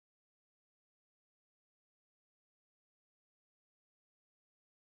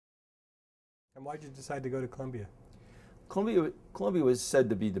And why did you decide to go to Columbia? Columbia was said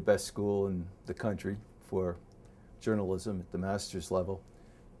to be the best school in the country for journalism at the master's level,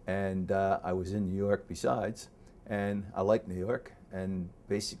 and I was in New York besides, and I liked New York, and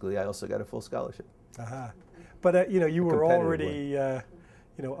basically I also got a full scholarship. Aha. But you A were competitive already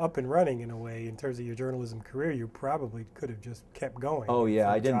up and running in a way in terms of your journalism career. You probably could have just kept going. Oh yeah,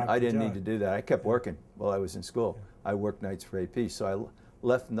 from I didn't. job I to didn't job. need to do that. I kept Yeah. working while I was in school. Yeah. I worked nights for AP, so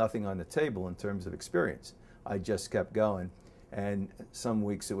left nothing on the table in terms of experience. I just kept going, and some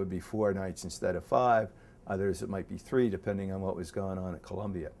weeks it would be 4 nights instead of 5. Others it might be 3, depending on what was going on at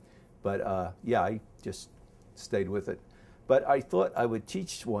Columbia. But yeah, I just stayed with it. But I thought I would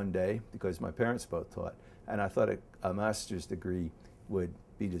teach one day because my parents both taught, and I thought a master's degree would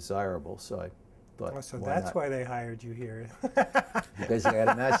be desirable. So I thought, Oh, so why that's not? why they hired you here. Because I had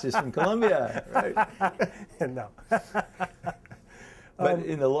a master's from Columbia, right? No. But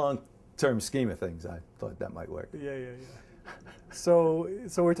in the long-term scheme of things, I thought that might work. Yeah. So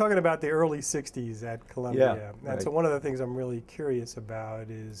we're talking about the early '60s at Columbia, Yeah, and so right. one of the things I'm really curious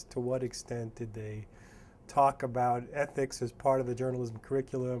about is to what extent did they talk about ethics as part of the journalism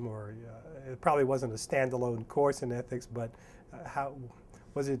curriculum, or it probably wasn't a standalone course in ethics, but how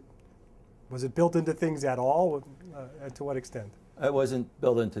was it? Was it built into things at all, and to what extent? It wasn't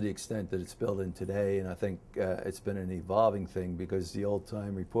built into the extent that it's built in today, and I think it's been an evolving thing because the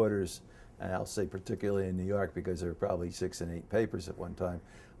old-time reporters, and I'll say particularly in New York because there were probably 6 and 8 papers at one time,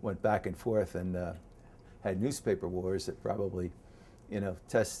 went back and forth and had newspaper wars that probably,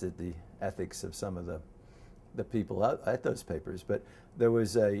 tested the ethics of some of the people out at those papers. But there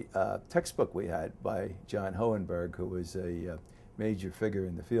was a textbook we had by John Hohenberg, who was a major figure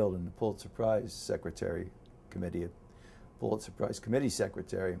in the field and the Pulitzer Prize Pulitzer Prize Committee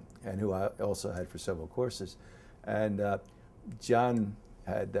Secretary, and who I also had for several courses. And John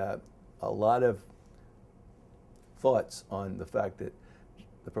had a lot of thoughts on the fact that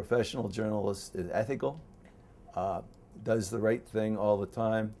the professional journalist is ethical, does the right thing all the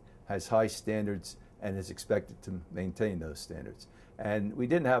time, has high standards, and is expected to maintain those standards. And we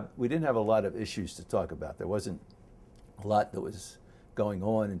didn't have a lot of issues to talk about. There wasn't a lot that was going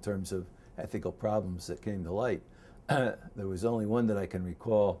on in terms of ethical problems that came to light. There was only one that I can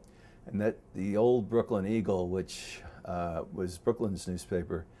recall, and that the old Brooklyn Eagle, which was Brooklyn's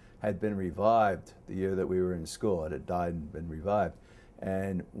newspaper, had been revived the year that we were in school. It had died and been revived.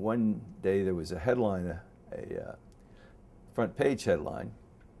 And one day there was a headline, a front page headline,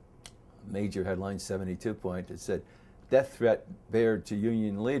 major headline, 72 point, that said, "Death threat bared to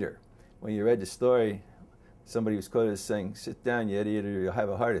union leader." When you read the story, somebody was quoted as saying, "Sit down, you idiot, or you'll have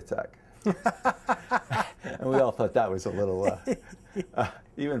a heart attack." And we all thought that was a little,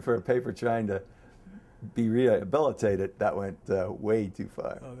 even for a paper trying to be rehabilitated, that went way too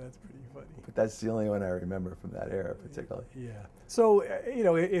far. Oh, that's pretty funny. But that's the only one I remember from that era, particularly. Yeah. So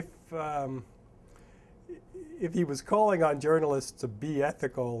if he was calling on journalists to be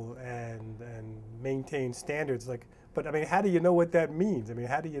ethical and maintain standards, but I mean, how do you know what that means? I mean,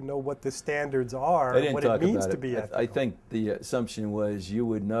 how do you know what the standards are, They didn't what talk it means about to be ethical? I think the assumption was you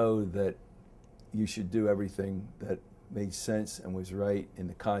would know that you should do everything that made sense and was right in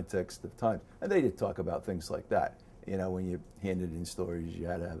the context of time. And they did talk about things like that. When you handed in stories, you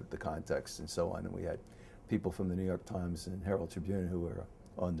had to have the context and so on. And we had people from the New York Times and Herald Tribune who were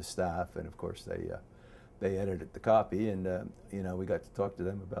on the staff, and of course they edited the copy, and we got to talk to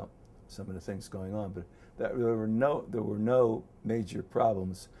them about some of the things going on. But there were no major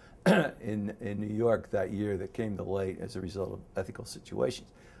problems in New York that year that came to light as a result of ethical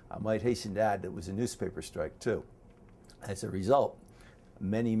situations. I might hasten to add that it was a newspaper strike too. As a result,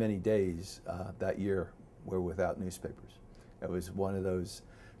 many days that year were without newspapers. It was one of those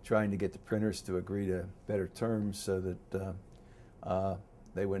trying to get the printers to agree to better terms so that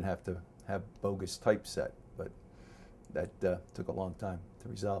they wouldn't have to have bogus typeset, but that took a long time to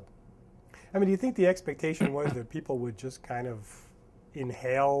resolve. I mean, do you think the expectation was that people would just kind of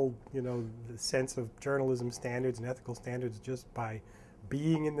inhale, the sense of journalism standards and ethical standards just by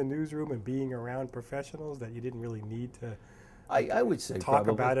being in the newsroom and being around professionals, that you didn't really need to I would say talk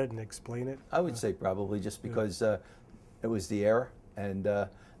probably, about it and explain it? I would say probably just because it was the era, and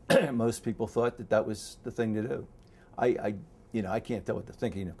most people thought that was the thing to do. I can't tell what the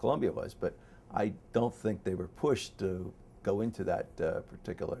thinking of Columbia was, but I don't think they were pushed to go into that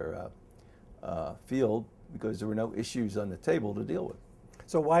particular field because there were no issues on the table to deal with.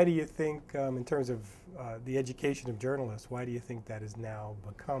 So why do you think, in terms of the education of journalists, why do you think that has now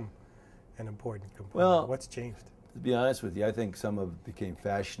become an important component? Well, what's changed? To be honest with you, I think some of it became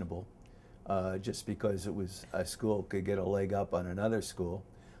fashionable just because it was a school could get a leg up on another school.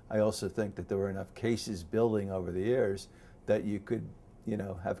 I also think that there were enough cases building over the years that you could,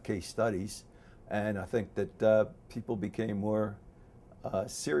 have case studies. And I think that people became more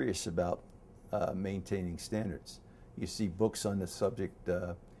serious about maintaining standards. You see books on the subject.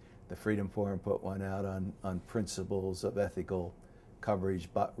 The Freedom Forum put one out on principles of ethical coverage.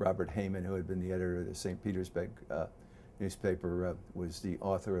 Robert Heyman, who had been the editor of the St. Petersburg newspaper, was the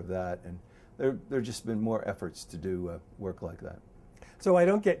author of that. And there just been more efforts to do work like that. So I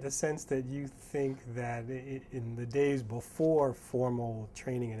don't get the sense that you think that in the days before formal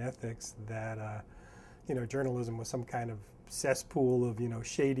training in ethics that journalism was some kind of cesspool of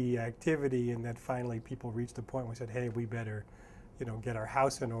shady activity, and that finally people reached a point where they said, hey, we better get our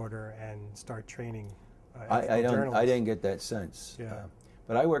house in order and start training journalists. I didn't get that sense. Yeah.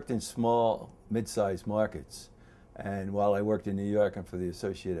 But I worked in small, mid-sized markets, and while I worked in New York and for the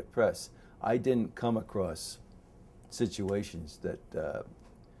Associated Press, I didn't come across situations that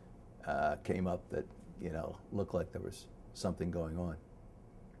came up that looked like there was something going on.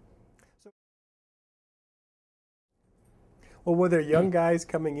 Well, were there young guys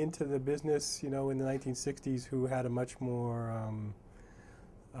coming into the business, in the 1960s who had a much more,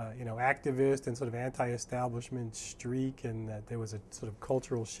 activist and sort of anti-establishment streak, and that there was a sort of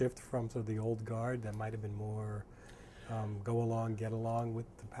cultural shift from sort of the old guard that might have been more go along, get along with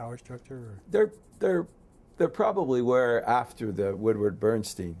the power structure? Or? There probably were after the Woodward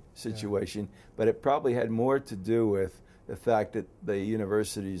Bernstein situation, but it probably had more to do with the fact that the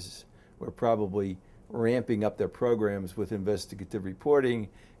universities were probably ramping up their programs with investigative reporting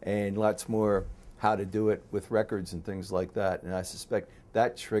and lots more how to do it with records and things like that. And I suspect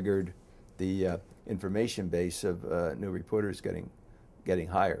that triggered the information base of new reporters getting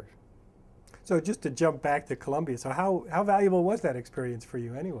hired. So just to jump back to Columbia, so how valuable was that experience for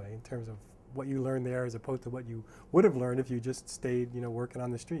you anyway, in terms of what you learned there as opposed to what you would have learned if you just stayed, working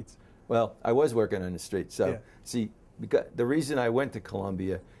on the streets? Well, I was working on the streets. So, yeah. See, because the reason I went to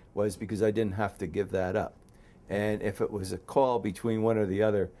Columbia was because I didn't have to give that up. And if it was a call between one or the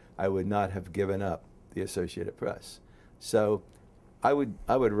other, I would not have given up the Associated Press. So I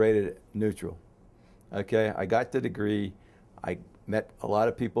would rate it neutral. Okay, I got the degree. I met a lot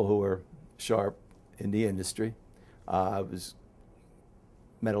of people who were sharp in the industry.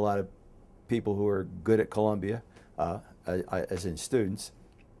 Met a lot of people who were good at Columbia, as in students,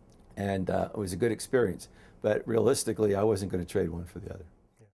 and it was a good experience. But realistically, I wasn't going to trade one for the other.